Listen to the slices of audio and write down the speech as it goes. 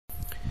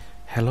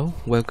Hello,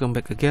 welcome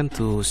back again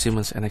to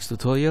Siemens NX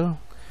tutorial.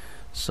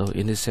 So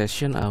in this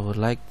session I would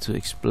like to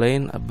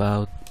explain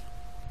about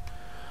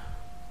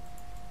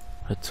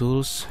a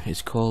tools.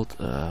 It's called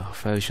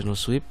Variational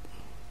sweep.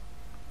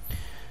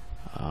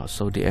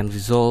 So the end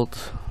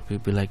result will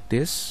be like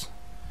this.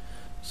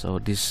 So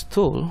this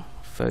tool,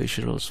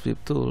 Variational sweep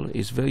tool,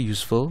 is very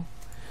useful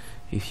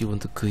if you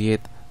want to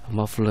create a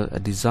muffler, a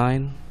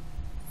design,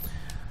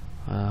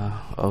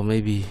 or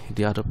maybe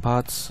the other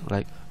parts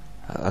like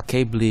a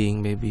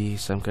cabling, maybe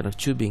some kind of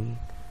tubing.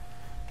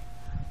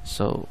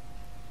 So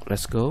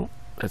let's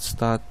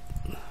start.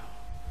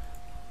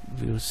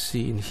 We'll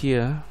see in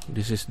here,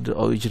 this is the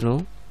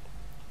original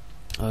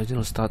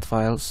start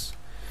files.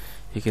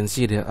 You can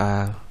see there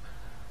are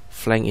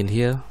flank in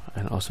here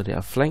and also there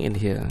are flank in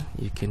here.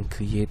 You can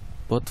create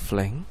both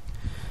flank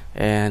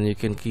and you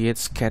can create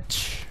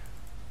sketch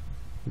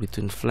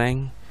between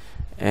flank,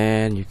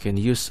 and you can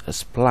use a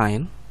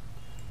spline,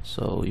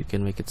 so you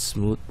can make it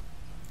smooth,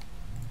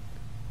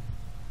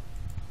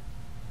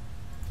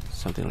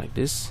 something like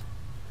this.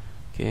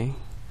 Okay,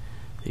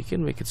 you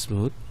can make it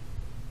smooth,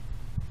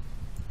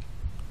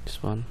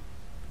 this one.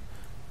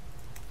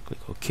 Click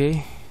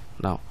OK.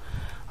 Now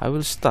I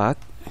will start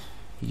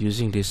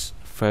using this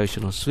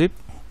variational sweep.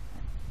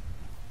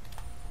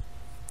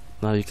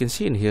 Now you can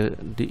see in here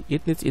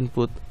it needs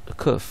input a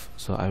curve,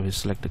 so I will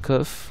select the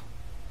curve.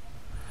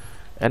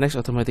 NX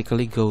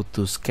automatically go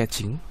to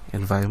sketching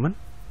environment,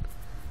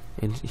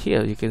 and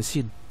here you can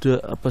see the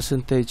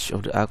percentage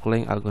of the arc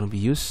length are going to be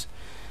used.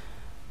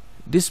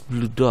 This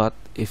blue dot,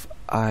 if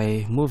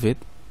I move it,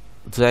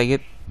 drag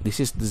it, this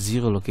is the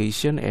 0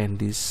 location, and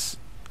this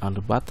on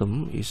the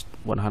bottom is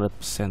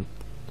 100%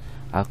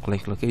 arc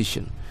length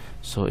location.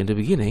 So in the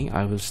beginning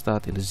I will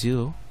start in the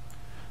 0%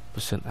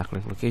 arc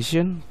length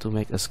location. To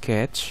make a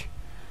sketch,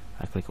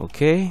 I click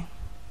OK,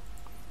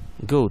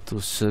 go to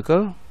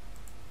circle.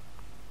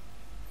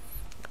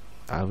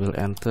 I will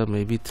enter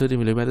maybe 30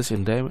 millimeters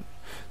in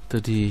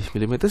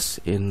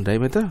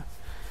diameter,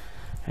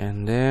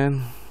 and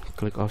then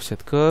click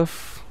offset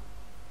curve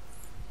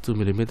 2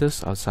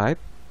 millimeters outside.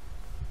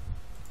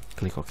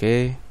 Click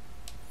OK.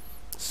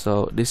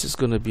 So this is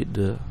gonna be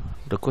the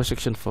cross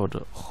section for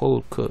the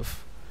whole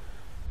curve.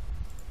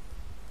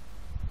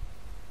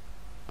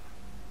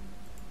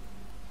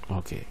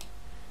 Okay.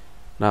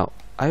 Now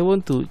I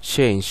want to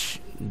change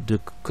the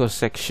cross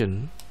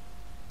section,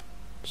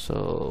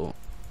 so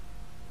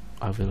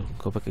I will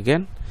go back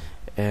again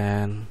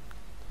and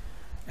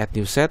add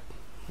new set.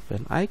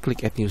 When I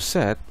click add new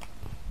set,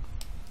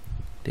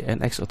 the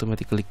NX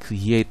automatically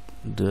create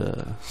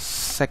the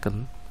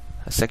section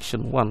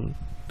 1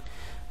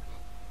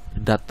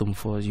 datum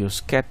for your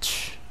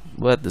sketch,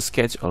 but the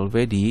sketch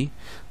already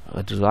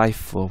derived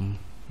from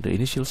the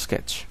initial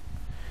sketch.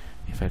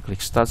 If I click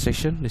start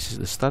section, this is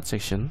the start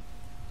section,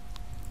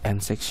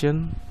 end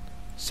section,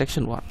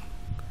 section 1.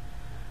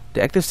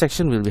 The active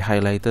section will be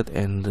highlighted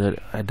and the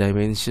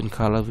dimension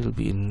color will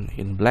be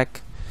in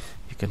black.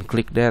 You can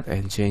click that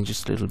and change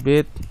it a little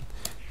bit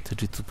to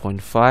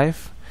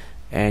 2.5,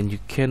 and you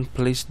can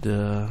place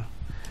the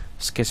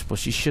sketch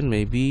position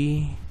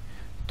maybe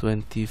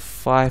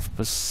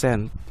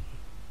 25%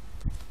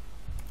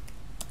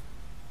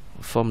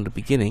 from the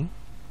beginning.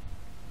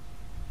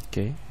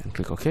 Okay, and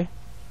click OK.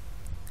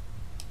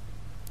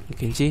 You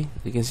can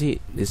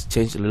see this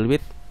changed a little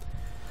bit.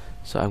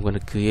 So I'm going to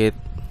create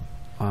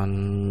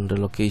on the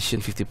location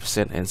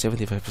 50% and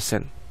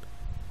 75%.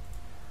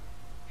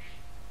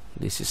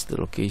 This is the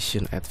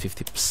location at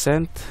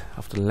 50%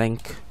 of the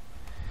length,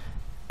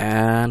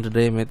 and the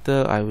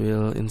diameter I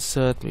will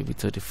insert maybe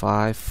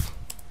 35,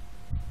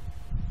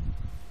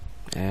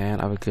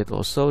 and I will create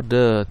also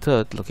the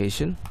third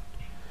location,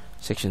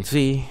 section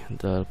 3.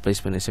 The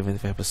placement is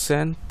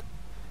 75%,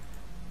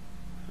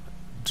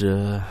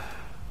 the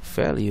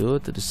value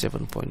to the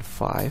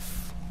 7.5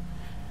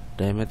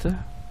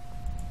 diameter.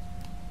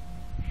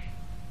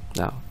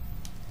 Now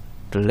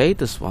the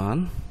latest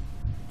one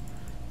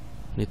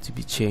need to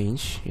be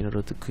changed in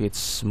order to create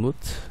smooth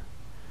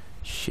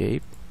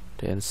shape.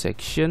 The end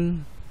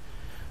section,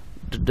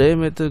 the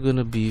diameter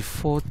gonna be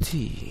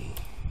 40.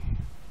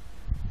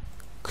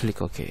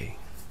 Click OK.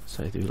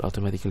 So it will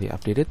automatically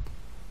update it.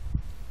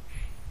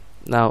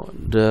 Now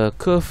the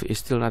curve is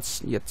still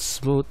not yet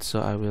smooth,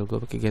 so I will go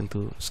back again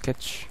to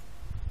sketch.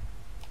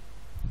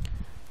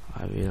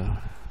 I will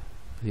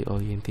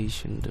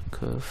reorientation the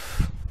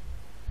curve,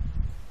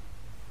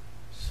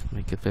 so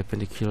make it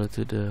perpendicular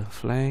to the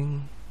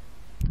flank.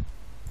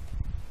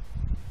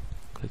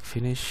 Click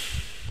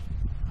finish.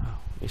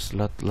 It's a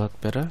lot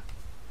better.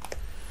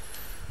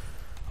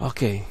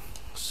 Okay,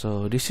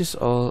 so this is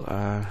all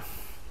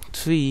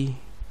three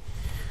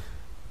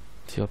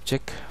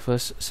object,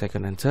 first,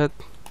 second and third.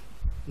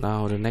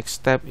 Now the next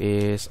step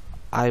is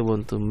I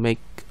want to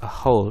make a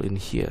hole in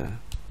here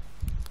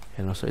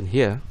and also in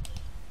here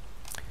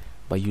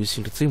by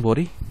using the trim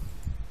body,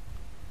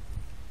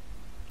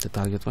 the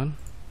target one,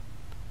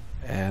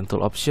 and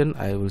tool option.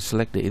 I will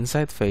select the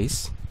inside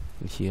face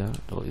in here,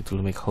 so it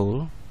will make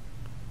hole.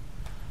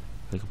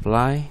 Click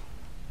apply,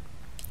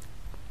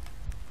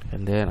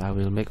 and then I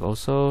will make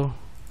also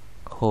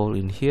hole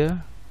in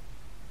here.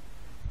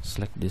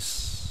 Select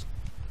this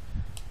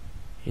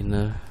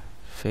inner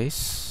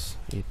face,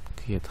 it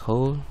create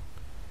hole,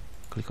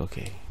 click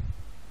OK.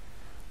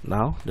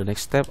 Now the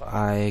next step,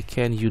 I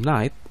can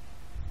unite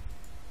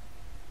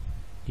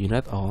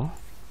all,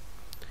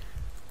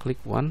 click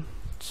 1,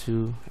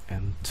 2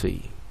 and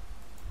 3.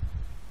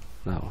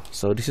 Now,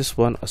 so this is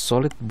a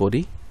solid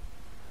body.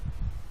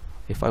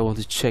 If I want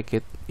to check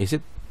it, is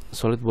it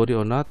solid body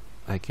or not,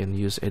 I can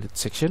use edit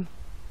section.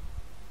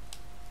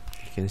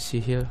 You can see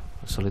here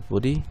a solid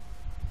body.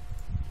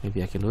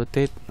 Maybe I can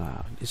rotate.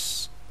 Now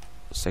this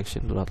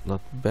section a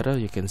lot better.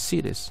 You can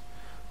see this,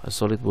 a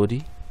solid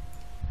body.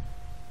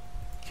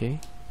 Okay.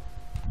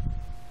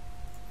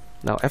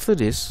 Now after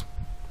this,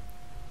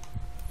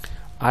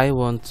 I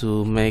want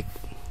to make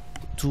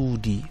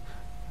 2D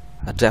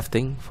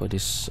drafting for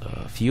this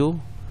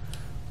view.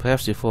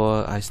 Perhaps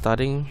before I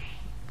starting,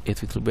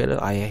 it will be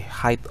better I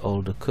hide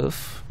all the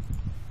curve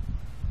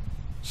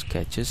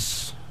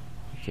sketches.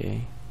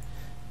 Okay,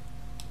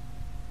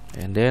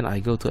 and then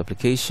I go to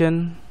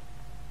application,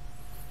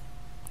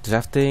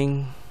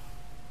 drafting,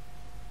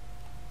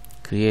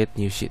 create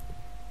new sheet.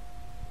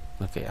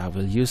 Okay, I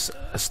will use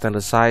a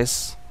standard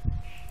size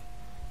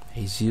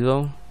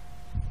A0,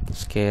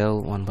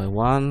 scale 1 by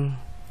 1,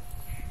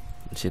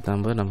 sheet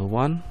number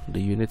 1, the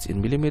units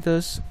in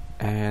millimeters,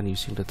 and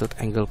using the third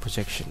angle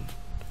projection.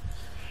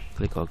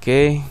 Click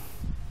OK.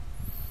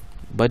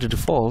 By the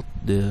default,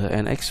 the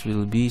NX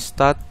will be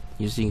start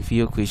using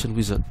view creation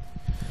wizard,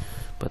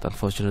 but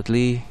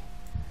unfortunately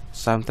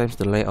sometimes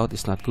the layout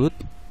is not good,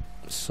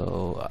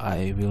 so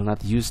I will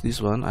not use this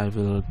one. I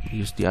will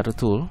use the other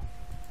tool.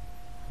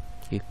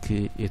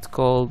 It's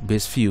called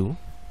base view.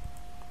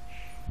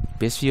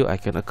 Base view, I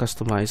can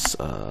customize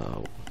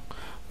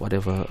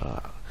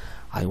whatever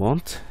I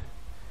want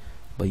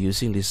by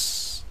using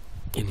this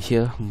in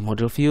here,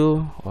 model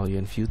view or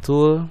in view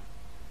tool.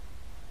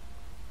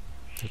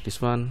 Like this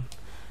one,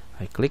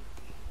 I click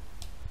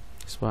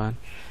this one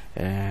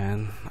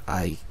and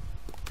I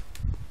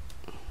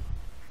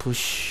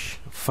push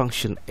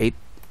function 8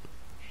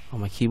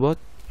 on my keyboard.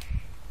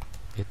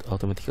 It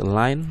automatically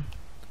align.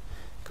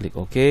 Click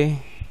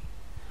OK.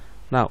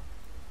 Now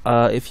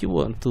if you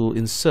want to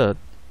insert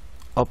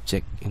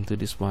object into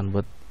this one,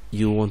 but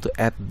you want to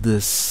add the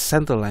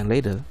center line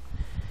later,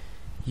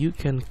 you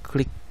can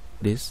click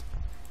this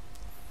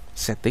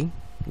setting,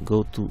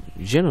 go to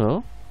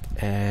general,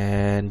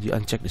 and you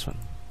uncheck this one.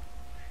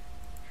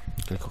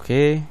 Click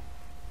OK.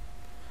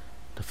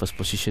 The first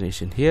position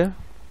is in here,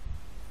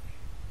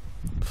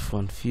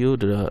 front view,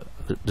 the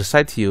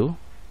side view,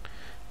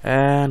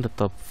 and the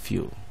top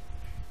view.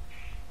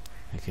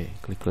 Okay,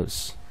 click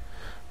close.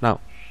 Now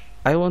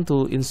I want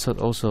to insert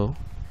also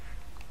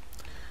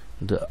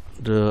the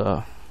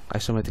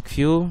isometric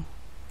view.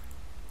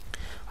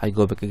 I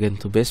go back again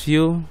to base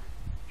view,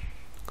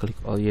 click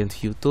orient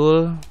view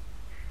tool,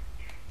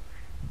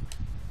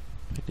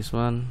 like this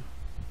one.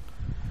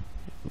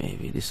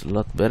 Maybe this is a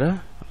lot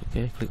better.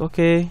 Okay, click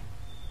OK.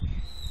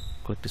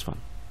 Click this one.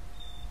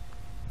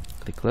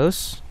 Click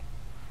close.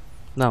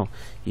 Now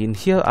in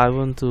here I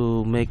want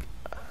to make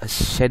a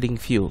shading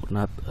view,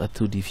 not a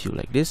 2D view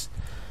like this.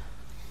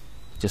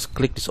 Just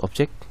click this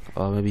object,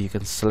 or maybe you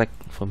can select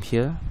from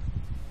here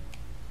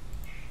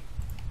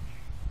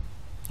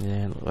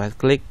and right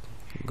click,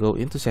 go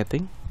into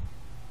setting,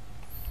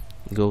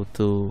 go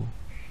to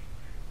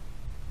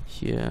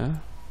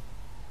here,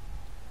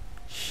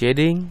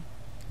 shading,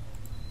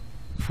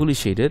 fully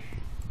shaded,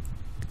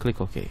 click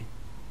OK.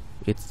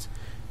 It's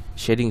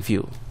shading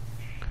view.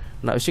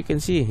 Now as you can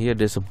see here,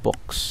 there's a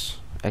box.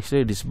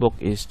 Actually this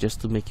box is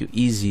just to make you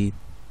easy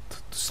to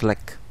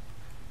select,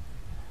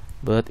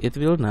 but it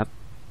will not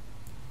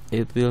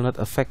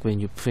affect when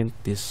you print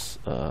this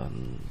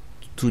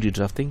 2D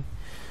drafting.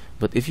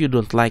 But if you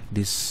don't like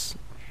this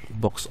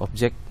box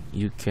object,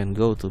 you can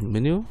go to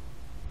menu,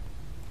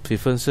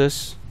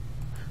 preferences,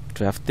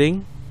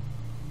 drafting,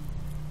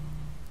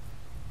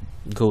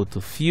 go to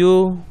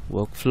view,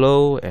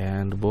 workflow,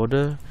 and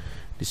border,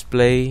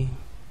 display.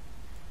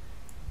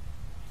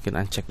 You can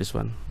uncheck this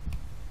one,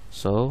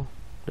 so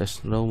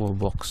there's no more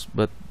box.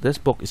 But this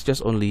box is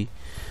just only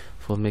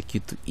for make you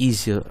to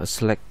easier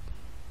select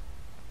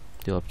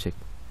the object.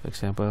 For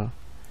example,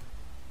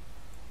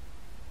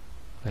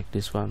 like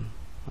this one.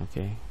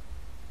 Okay.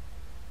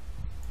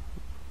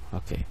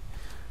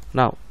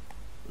 Now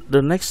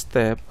the next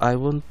step, I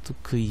want to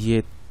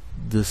create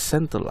the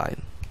center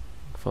line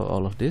for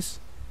all of this.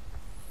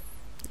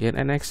 In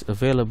NX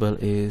available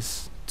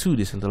is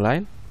 2D center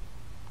line,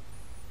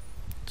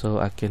 so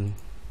I can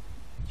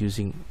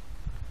using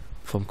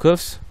from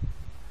curves,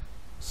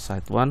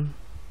 side 1,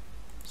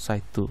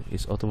 side 2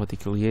 is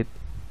automatically create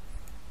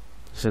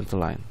center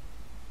line.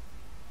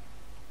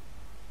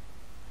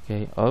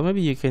 Okay, or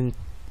maybe you can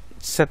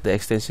set the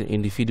extension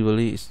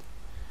individually.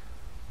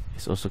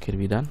 It also can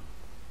be done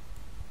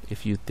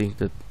if you think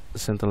that the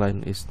center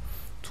line is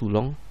too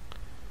long.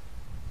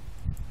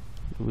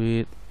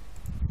 With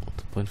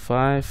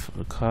 2.5,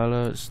 the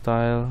color,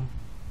 style.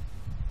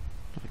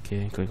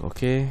 Okay, click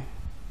OK.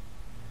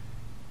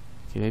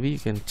 Okay, maybe you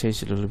can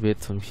change it a little bit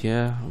from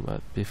here,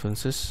 but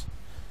preferences.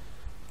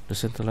 The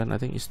center line I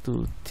think is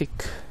too thick.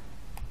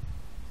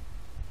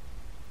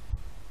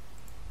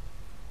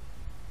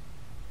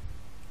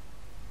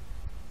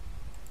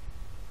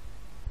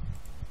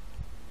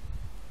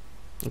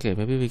 Okay,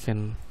 maybe we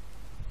can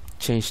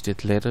change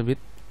it later a bit.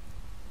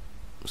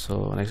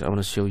 So next I want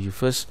to show you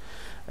first,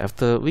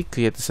 after we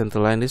create the center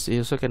line, this you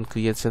also can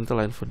create center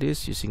line for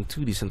this using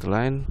 2D center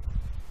line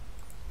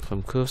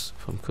from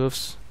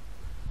curves,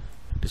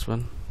 this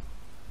one,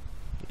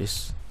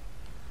 this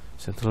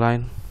center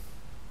line.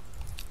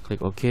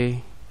 Click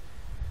OK.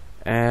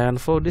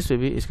 And for this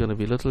maybe it's gonna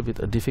be a little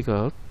bit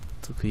difficult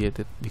to create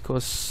it,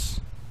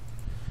 because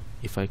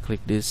if I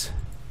click this,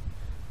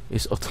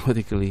 it's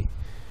automatically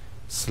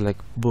select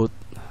both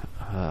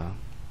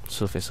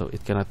surface, so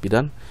it cannot be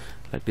done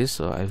like this.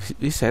 So I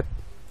reset,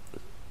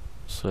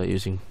 so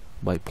using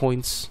by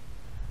points,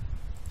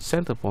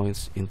 center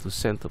points into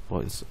center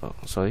points,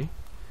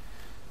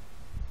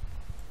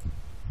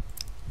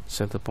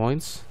 center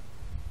points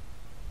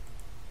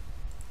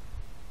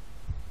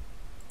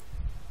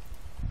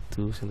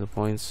to center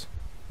points,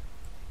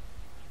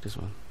 this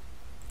one.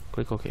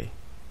 Click OK.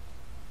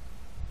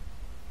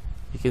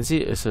 You can see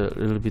it's a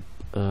little bit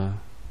a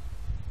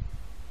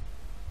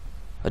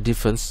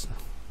difference.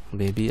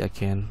 Maybe I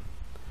can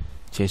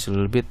change a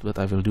little bit, but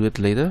I will do it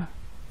later.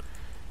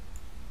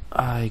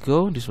 I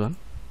go this one,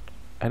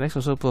 and next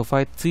also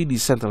provide 3D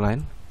center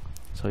line.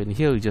 So in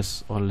here you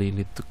just only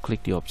need to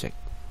click the object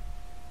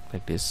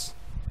like this,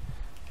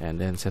 and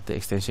then set the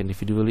extension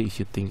individually if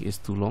you think it's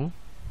too long.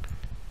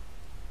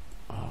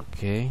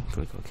 Okay,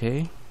 click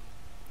OK.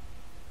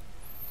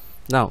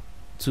 Now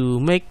to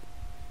make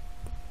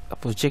a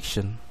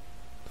projection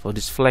for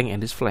this flank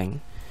and this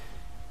flank,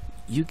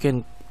 you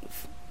can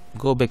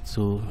go back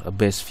to a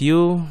base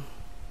view,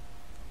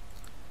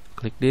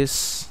 click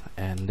this,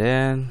 and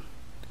then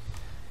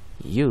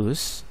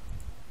use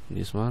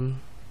this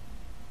one,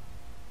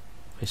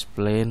 base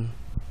plane,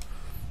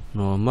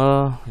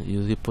 normal.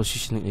 You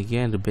repositioning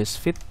again the base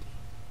fit,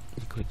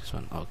 you click this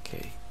one.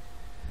 Okay,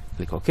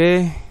 click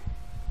OK,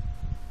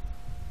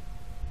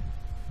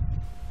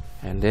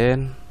 and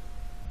then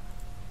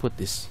put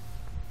this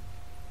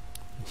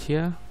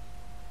here.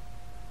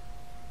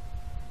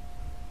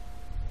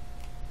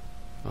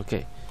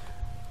 Okay,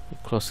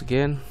 close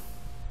again,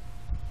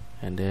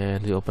 and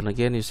then we open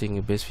again using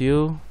a base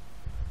view,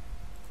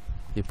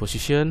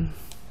 reposition,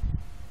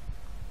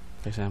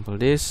 for example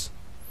this,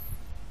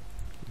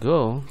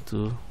 go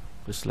to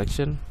the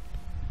selection,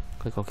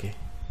 click OK.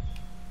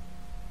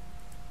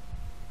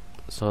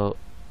 So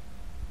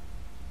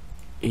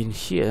in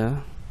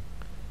here,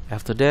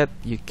 after that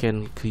you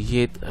can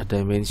create a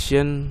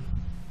dimension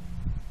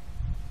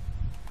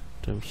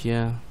from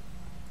here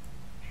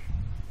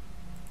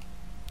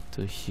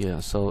to here,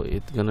 so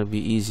it's gonna be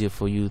easier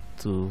for you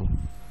to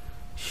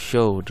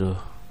show the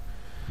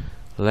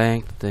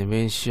length,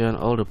 dimension,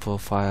 all the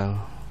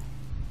profile,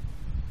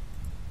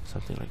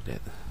 something like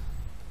that.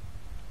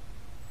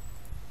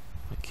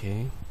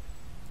 Okay,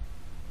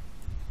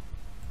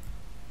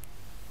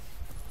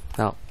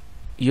 now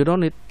you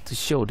don't need to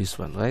show this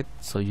one, right?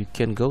 So you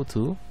can go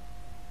to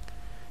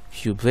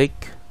view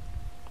break,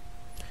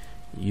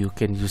 you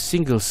can use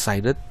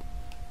single-sided,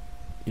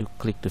 you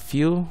click the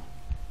view,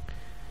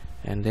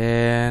 and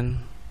then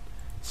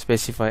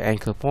specify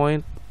anchor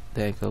point,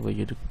 the anchor where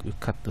you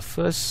cut the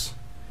first.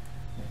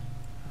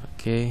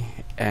 Okay,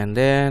 and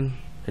then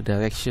the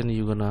direction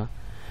you're gonna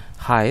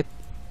hide,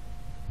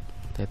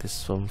 that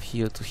is from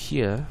here to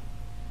here,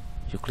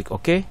 you click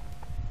OK,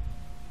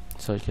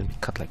 so it can be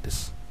cut like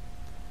this.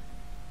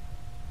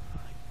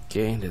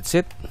 Okay, that's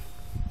it.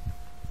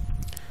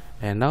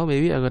 And now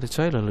maybe I'm gonna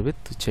try a little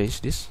bit to change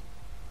this,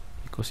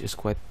 because it's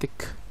quite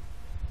thick.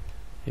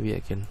 Maybe I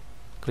can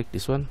click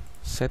this one,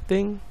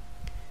 setting,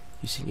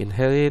 using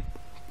inherit,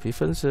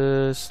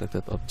 preferences, select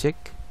that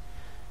object.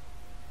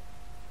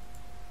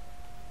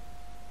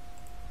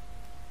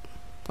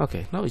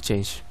 Okay, now it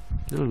changed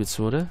a little bit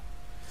smoother.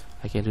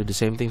 I can do the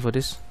same thing for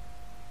this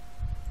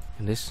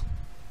and this.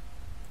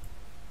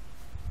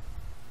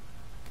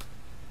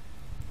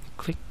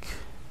 Click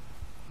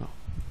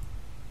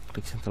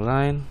center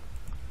line,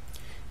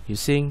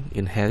 using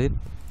inherit,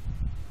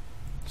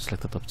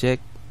 select that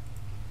object,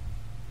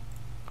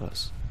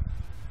 close.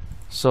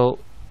 So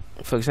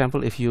for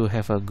example, if you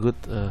have a good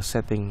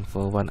setting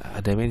for one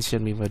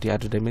dimension, maybe the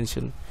other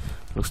dimension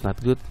looks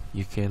not good,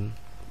 you can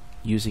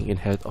using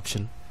inherit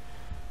option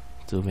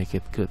to make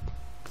it good.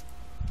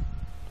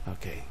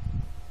 Okay,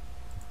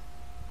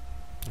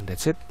 and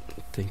that's it.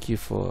 Thank you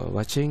for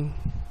watching.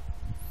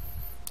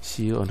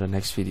 See you on the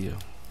next video.